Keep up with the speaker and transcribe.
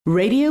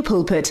Radio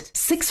Pulpit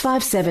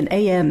 657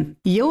 AM,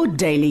 your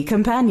daily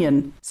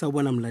companion.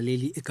 Sawubona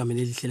mlaleli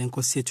egameni elihle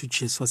lenkosi yethu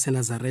Jesu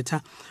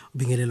waseNazaretha,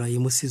 ubingelelwa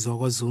yimo sizwa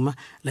kwaZuma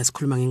la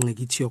sikhuluma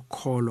ngengxeki ithi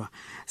yokukholwa.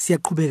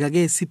 Siyaqhubeka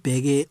ke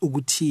sibheke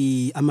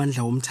ukuthi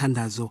amandla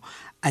womthandazo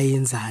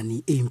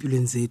ayenzani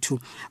empilweni zethu,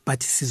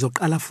 but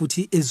sizoqala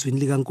futhi ezwini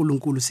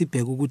likaNkulunkulu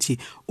sibheke ukuthi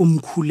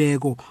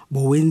umkhuleko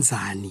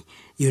bowenzani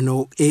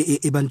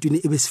ebantwini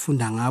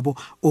ebesifunda ngabo,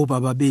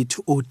 obaba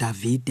bethu,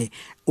 oDavide,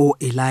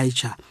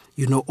 oElijah,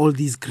 all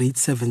these great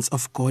servants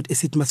of God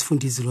esithi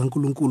masifunda izwi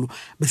likaNkulunkulu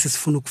bese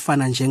sifuna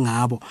ukufana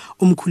njengabo.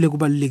 Umkhuleko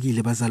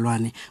kubalulekile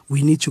bazalwane.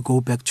 We need to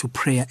go back to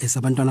prayer as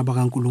abantwana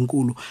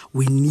bakaNkulunkulu.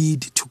 We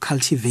need to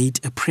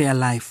cultivate a prayer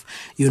life.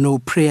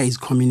 Prayer is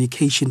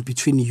communication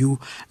between you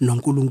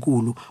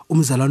noNkulunkulu.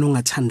 Umzalwane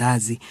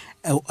ongathandazi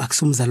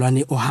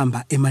akusumzalwane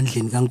ohamba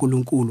emandleni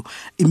kaNkulunkulu.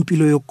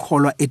 Impilo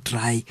yokukholwa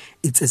edry,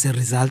 it's as a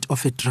result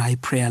of a dry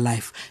prayer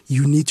life.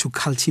 You need to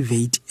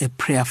cultivate a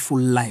prayerful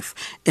life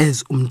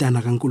as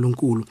umntana kaNkulunkulu.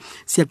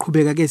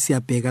 Siyaqhubeka ke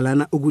siyabheka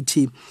lana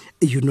ukuthi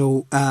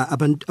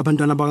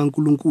abantwana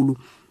bakaNkulunkulu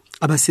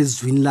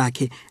abasezwini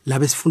lakhe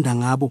laba esifunda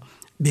ngabo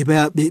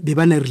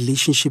bebana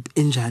relationship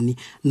enjani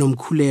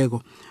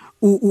nomkhuleko.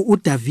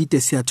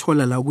 uDavide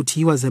siyathola la ukuthi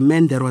he was a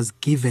man that was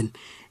given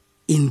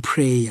in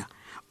prayer.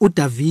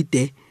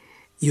 uDavide,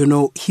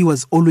 he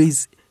was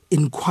always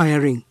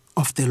inquiring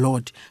of the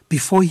Lord.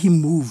 Before he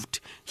moved,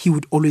 he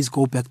would always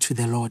go back to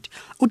the Lord.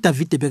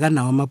 uDavide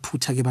bekanawo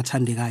amaphutha ke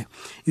bathandekayo.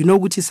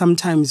 Ukuthi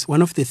sometimes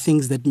one of the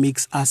things that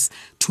makes us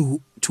to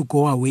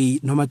go away,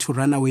 to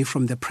run away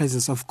from the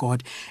presence of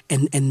God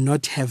and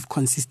not have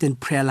consistent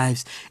prayer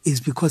lives is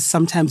because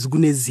sometimes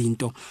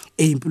kunezinto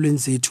empilweni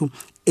zethu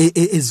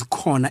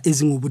ezikhona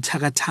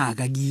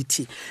ezingubuthakathaka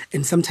kithi,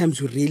 and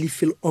sometimes we really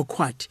feel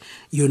awkward.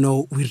 We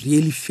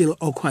really feel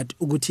awkward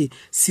ukuthi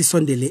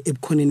sisondele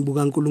ebukhoneni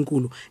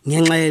bukaNkulunkulu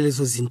ngenxa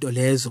yalezo zinto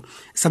lezo.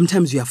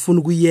 Sometimes uyafuna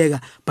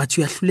ukuyeka but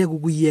uyahluleka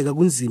ukuyeka,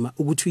 kunzima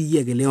ukuthi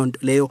uyiyeke leyo nto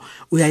leyo.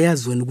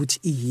 Uyayazi wena ukuthi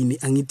iyini,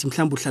 angithi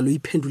mhlawumbe uhlala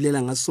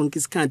uyiphendulela ngasonke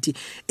isikhathi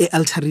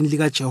ealtarini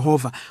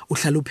likaJehova,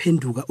 uhlala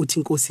uphenduka uthi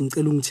Nkosi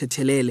ngicela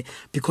ungithethelele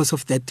because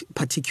of that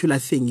particular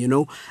thing,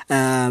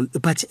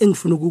 but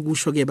engifuna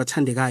ukusho ke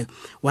bathande,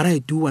 what I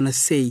do want to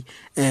say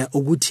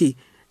ukuthi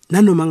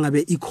nanoma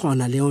ngabe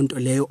ikhona leyo nto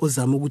leyo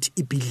ozama ukuthi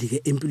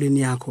ibhidlike empilweni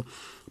yakho,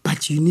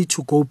 but you need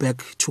to go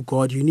back to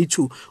God. You need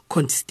to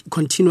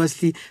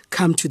continuously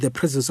come to the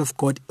presence of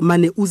God.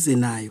 Mane uze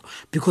nayo,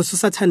 because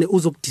usathane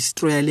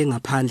uzokudestroya le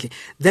ngaphandle.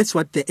 That's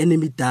what the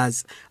enemy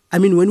does. I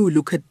mean, when we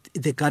look at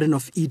the Garden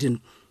of Eden,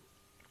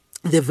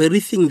 the very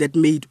thing that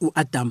made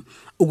Adam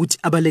ukuthi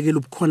abalekele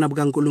ubukhona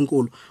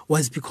bukaNkulunkulu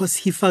was because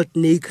he felt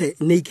naked.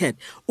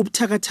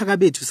 Ubuthakathaka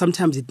bethu,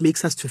 sometimes it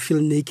makes us to feel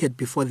naked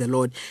before the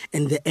Lord,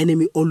 and the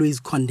enemy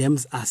always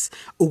condemns us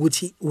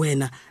ukuthi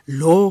wena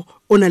lo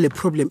onale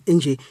problem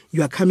enje,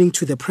 you are coming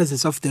to the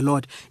presence of the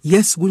Lord.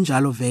 Yes,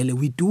 kunjalo vele,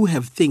 we do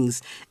have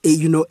things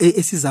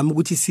esizama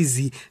ukuthi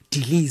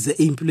sizidilize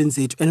empilweni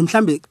zethu, and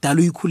mhlambe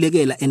kudala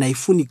uyikhulekela and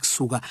ayifuni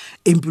kusuka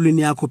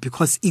empilweni yakho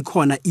because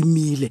ikhona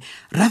imile.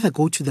 Rather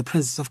go to the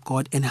presence of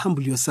God and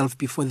humble yourself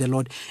before the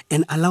Lord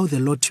and allow the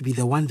Lord to be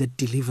the one that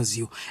delivers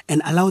you,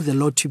 and allow the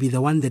Lord to be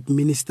the one that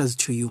ministers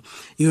to you.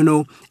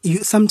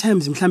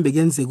 Sometimes mhlambe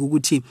kuyenzeka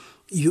ukuthi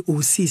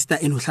usister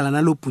enohlala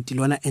nalo bhuti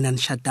lona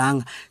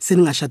enanishadanga,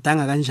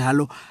 seningashadanga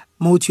kanjalo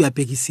mawuthi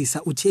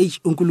uyabhekisisa uthi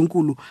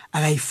uNkulunkulu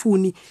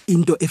akayifuni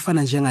into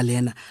efana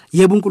njengalena.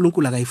 Yebo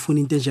uNkulunkulu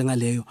akayifuni into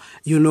enjengaleyo,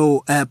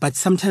 but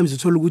sometimes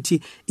uthola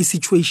ukuthi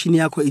isituation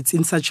yakho it's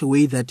in such a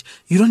way that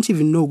you don't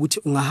even know ukuthi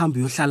ungahamba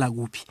uyohlala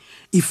kuphi.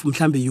 If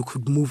mhlambe you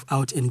could move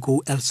out and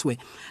go elsewhere,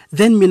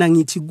 then mina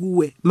ngithi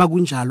kuwe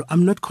makunjalo,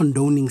 I'm not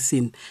condoning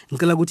sin.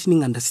 Ngicela ukuthi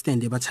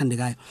ningunderstand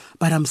bathandekayo,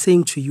 but I'm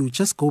saying to you,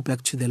 just go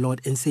back to the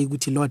Lord and say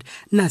ukuthi Lord,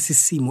 nasi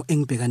simo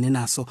engibhekane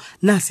naso,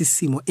 nasi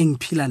simo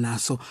engiphila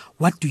naso.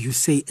 What do you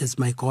say as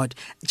my God?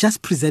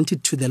 Just present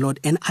it to the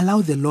Lord and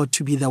allow the Lord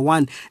to be the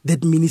one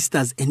that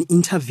ministers and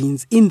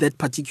intervenes in that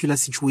particular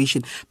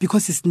situation,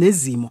 because it's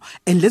nezimo,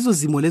 and lezo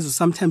zimo lezo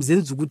sometimes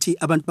zenza ukuthi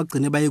abantu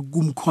bagcine baye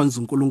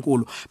kumkhonza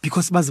uNkulunkulu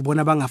because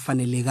bazibona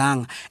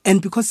bangafanelekanga,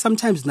 and because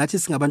sometimes nathi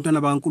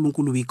singabantwana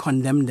bakaNkulunkulu we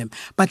condemn them.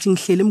 But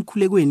ngihlele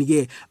emkhulekweni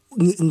ke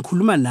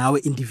ngikhuluma nawe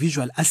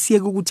individual,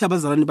 asiyeke ukuthi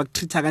abazalwane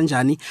bakutreata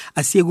kanjani,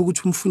 asiyeke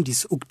ukuthi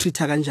umfundisi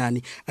ukutreata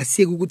kanjani,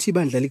 asiyeke ukuthi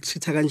ibandla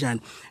likutreata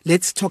kanjani.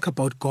 Let's talk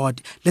about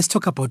God. Let's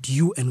talk about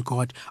you and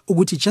God.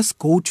 Ukuthi just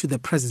go to the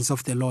presence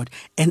of the Lord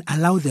and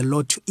allow the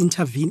Lord to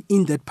intervene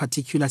in that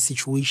particular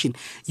situation.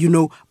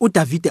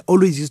 uDavide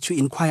always used to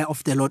inquire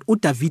of the Lord.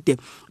 uDavide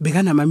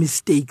bekanama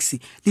mistakes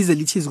lize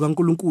lithi izwi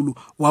kaNkulunkulu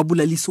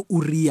wabulalisa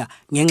uUriya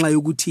ngenxa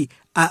yokuthi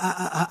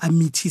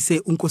amithise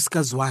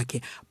unkosikazi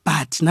wakhe,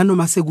 but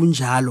nanoma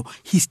sekunjalo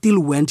he still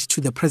went to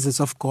the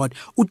presence of God.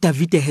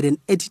 uDavide had an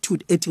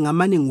attitude ethi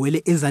ngamane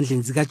ngiwele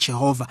ezandleni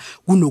zikaJehova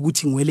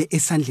kunokuthi ngiwele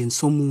esandleni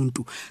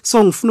somuntu.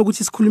 So ngifuna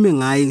ukuthi sikhulume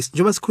ngaye,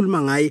 njengoba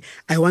sikhuluma ngaye,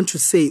 I want to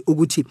say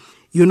ukuthi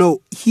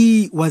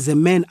he was a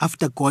man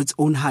after God's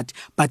own heart,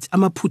 but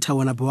amaphutha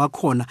wona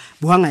bewakhona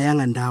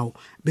bewangayanga ndawo.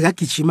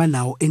 bekagijima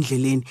nawo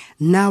endleleni.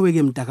 Nawe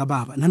ke mntaka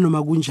baba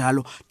nanoma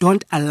kunjalo,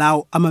 don't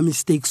allow ama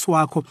mistakes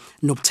wakho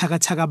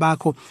nobuthakathaka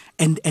bakho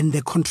and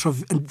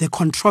the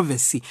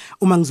controversy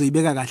uma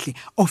ngizoyibeka kahle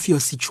of your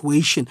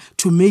situation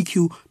to make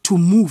you to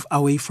move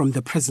away from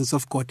the presence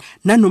of God.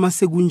 Nanoma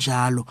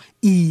sekunjalo,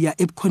 iya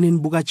ebukhoneni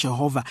buka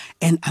Jehova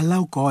and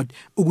allow God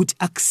ukuthi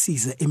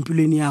akusize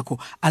empilweni yakho.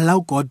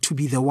 Allow God to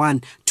be the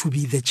one, to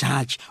be the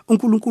judge.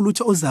 uNkulunkulu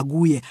uthi oza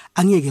kuye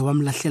angeke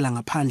wamlahlela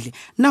ngaphandle.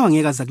 Nawe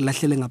angeke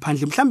azakulahlele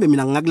ngaphandle. Mhlambe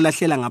mina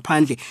ngingakulahlela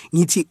ngaphandle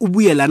ngithi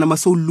ubuye lana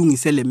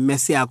masowulungisele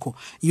mess yakho.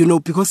 You know,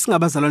 because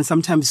singabazalwane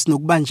sometimes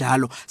sinokuba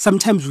njalo.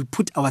 Sometimes we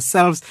put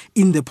ourselves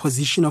in the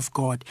position of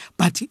God.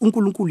 But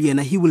uNkulunkulu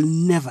yena, he will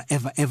never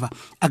ever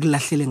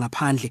akulahlele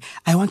ngaphandle.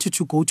 I want you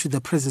to go to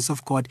the presence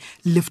of God,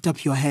 lift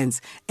up your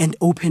hands and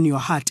open your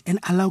heart and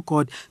allow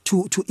God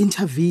to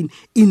intervene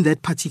in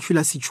that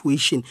particular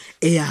situation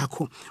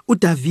eyakho.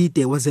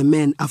 uDavide was a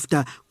man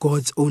after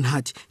God's own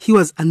heart. He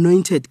was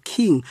anointed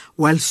king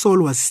while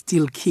Saul was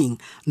still king.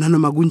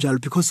 Nanoma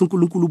kunjalo, because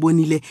uNkulunkulu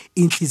ubonile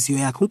inhliziyo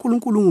yakhe.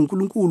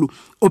 uNkulunkulu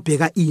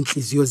obheka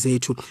inhliziyo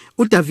zethu.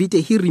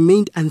 uDavide, he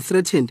remained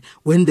unthreatened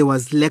when there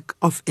was lack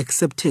of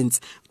acceptance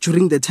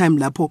during the time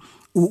lapho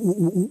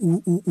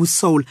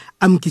uSaul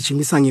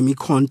amgijimisa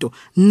ngemikhonto.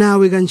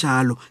 Nawe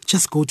kanjalo,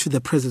 just go to the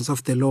presence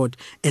of the Lord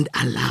and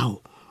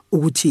allow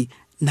ukuthi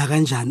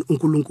nakanjani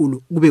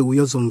uNkulunkulu kube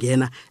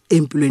uyozongena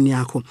empilweni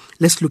yakho.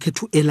 Let's look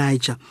at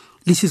Elijah.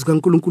 This is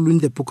kaNkulunkulu in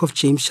the book of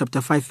James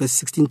chapter 5 verse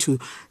 16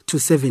 to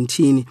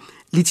 17.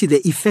 Lithi,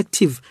 the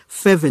effective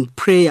fervent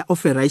prayer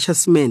of a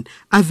righteous man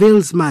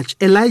avails much.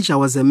 Elijah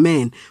was a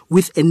man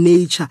with a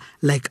nature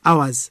like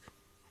ours,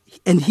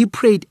 and he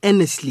prayed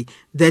earnestly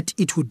that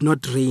it would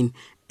not rain.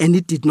 And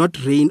it did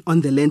not rain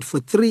on the land for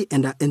 3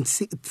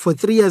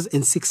 years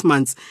and 6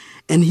 months.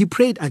 And he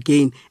prayed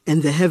again,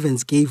 and the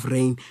heavens gave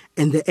rain,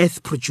 and the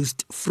earth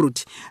produced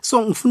fruit. So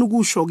ngifuna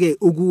ukusho ke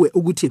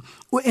ukuthi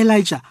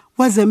uElijah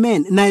was a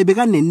man naye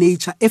bekane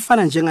nature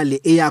efana njengale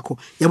eyakho.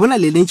 Yabona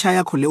le nature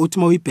yakho le uthi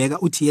mawuyibheka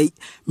uthi hey,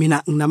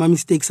 mina nginama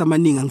mistakes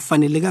amaningi,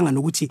 angifanelekanga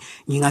nokuthi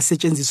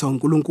ngingasetshenziswa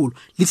uNkulunkulu.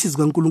 This is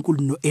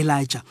kaNkulunkulu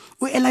noElijah.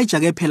 uElijah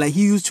ke phela,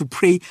 he used to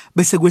pray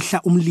bese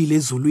kwehla umlilo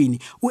ezulwini.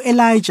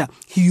 uElijah,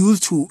 he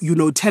used to,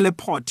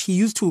 teleport. He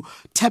used to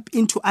tap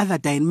into other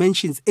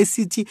dimensions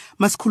esithi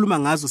masikhuluma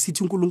ngazo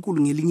sithi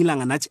uNkulunkulu ngelinye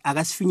ilanga nathi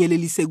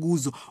akasifinyelelise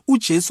kuzo.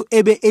 uJesu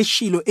ebe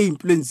eshilo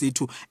ezimpilweni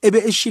zethu, ebe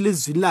eshilo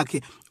ezwini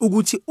lakhe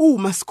ukuthi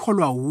uma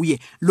sikholwa uye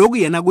lokhu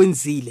yena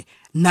kwenzile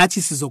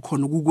nathi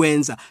sizokhona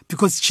ukukwenza,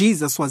 because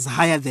Jesus was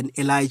higher than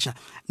Elijah.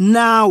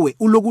 Nawe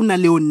ulokuna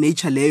leyo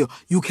nature leyo,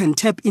 you can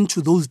tap into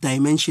those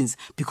dimensions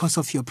because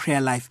of your prayer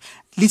life.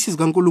 This is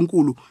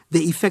kaNkulunkulu,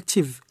 the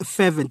effective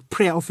fervent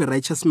prayer of a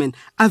righteous man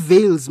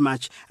avails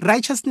much.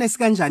 Righteousness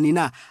kanjani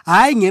na?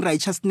 Hayi nge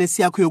righteousness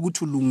yakho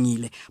yokuthi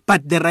ulungile,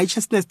 but the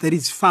righteousness that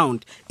is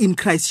found in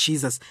Christ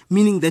Jesus,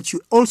 meaning that you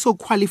also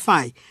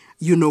qualify,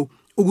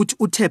 ukuthi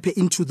utepe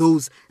into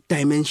those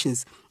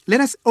dimensions. Let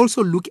us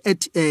also look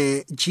at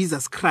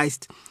Jesus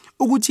Christ.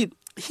 Ukuthi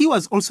he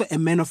was also a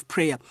man of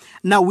prayer.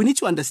 Now we need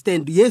to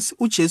understand, yes,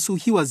 uJesu,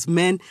 he was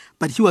man,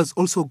 but he was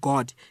also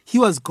God. He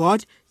was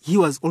God, he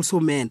was also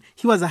man.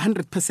 He was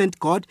 100%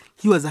 God,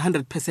 he was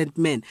 100%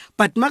 man.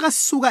 But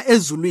makasuka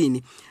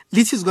ezulwini,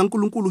 lithi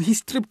zikaNkulunkulu, he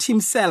stripped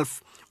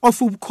himself of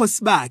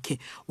ubukhosi bakhe,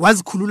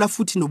 wazikhulula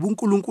futhi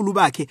nobunkulunkulu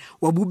bakhe,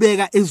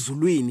 wabubeka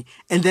ezulwini,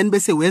 and then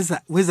bese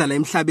weza la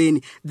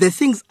emhlabeni. The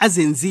things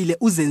azenzile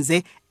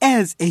uzenze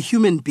as a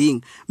human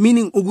being,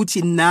 meaning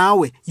ukuthi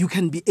nawe you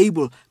can be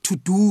able to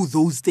do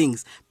those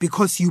things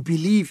because you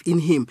believe in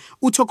him.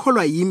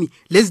 Utokholwa yimi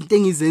lezi zinto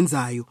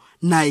engizenzayo,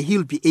 naye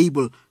he'll be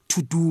able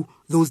to do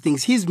those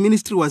things. His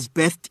ministry was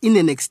birthed in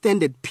an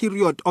extended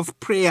period of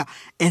prayer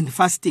and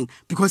fasting,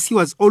 because he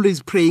was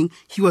always praying,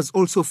 he was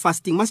also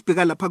fasting.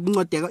 Masibheka lapha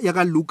kuncwadi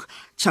yaka Luke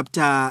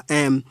chapter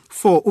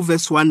 4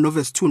 verse 1 no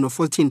verse 2 no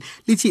 14.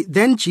 Lithi,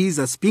 then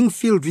Jesus, being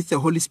filled with the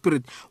Holy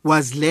Spirit,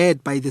 was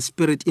led by the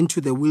Spirit into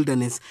the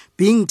wilderness,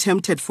 being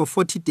tempted for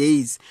 40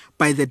 days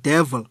by the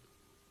devil.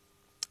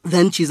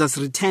 Then Jesus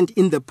returned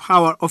in the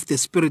power of the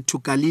Spirit to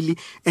Galilee,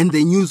 and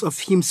the news of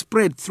him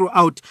spread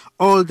throughout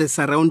all the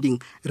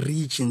surrounding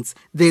regions.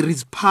 There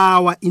is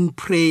power in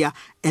prayer,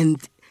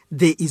 and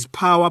there is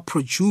power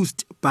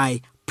produced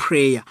by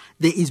prayer.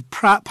 There is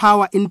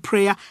power in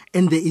prayer,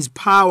 and there is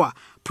power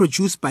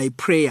produced by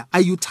prayer.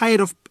 Are you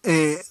tired of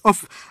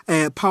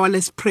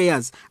powerless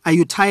prayers? Are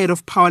you tired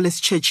of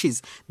powerless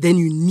churches? Then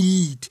you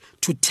need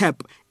to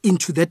tap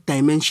into that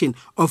dimension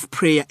of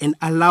prayer and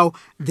allow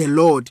the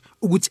Lord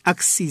ukuthi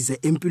akusize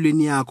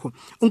empilweni yakho.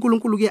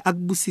 uNkulunkulu ke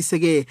akubusise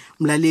ke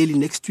mlaleli.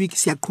 Next week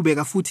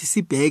siyaqhubeka futhi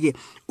sibheke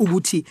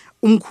ukuthi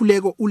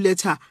umkhuleko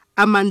uletha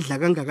amandla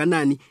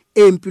kangakanani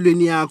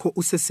empilweni yakho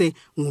usese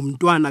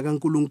ngumntwana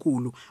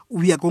kaNkulunkulu.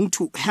 We are going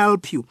to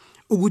help you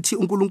ukuthi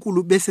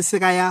uNkulunkulu bese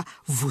sekaya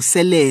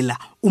vuselela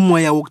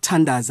umoya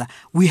wokuthandaza.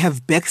 We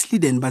have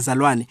backslidden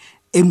bazalwane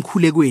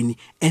emkhulekweni,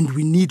 and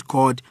we need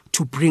God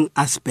to bring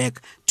us back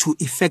to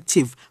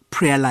effective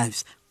prayer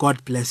lives.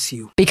 God bless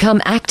you.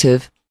 Become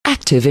active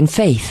in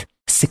faith.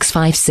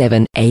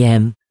 657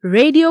 AM.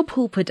 Radio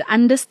Pulpit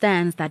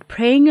understands that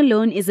praying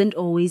alone isn't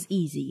always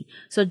easy.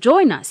 So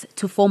join us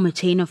to form a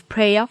chain of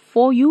prayer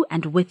for you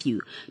and with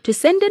you. To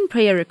send in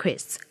prayer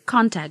requests,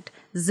 contact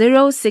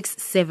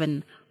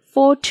 067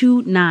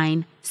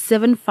 429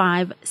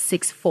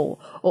 7564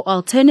 or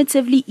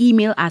alternatively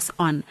email us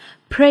on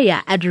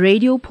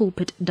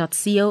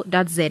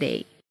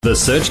prayer@radiopulpit.co.za. The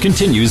search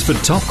continues for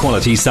top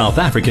quality South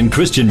African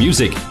Christian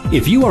music.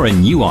 If you are a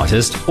new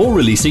artist or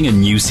releasing a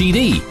new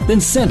CD,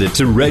 then send it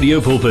to Radio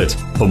Pulpit.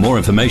 For more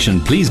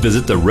information, please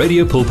visit the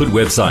Radio Pulpit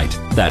website.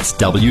 That's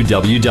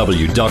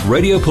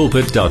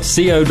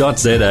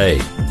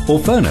www.radiopulpit.co.za. Or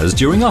phone us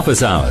during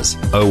office hours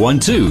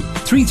 012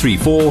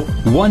 334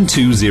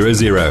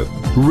 1200.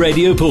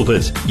 Radio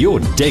Pulpit, your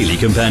daily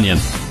companion.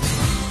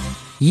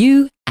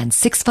 You and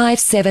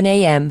 657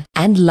 AM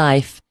and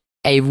Life,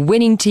 a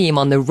winning team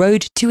on the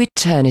road to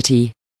eternity.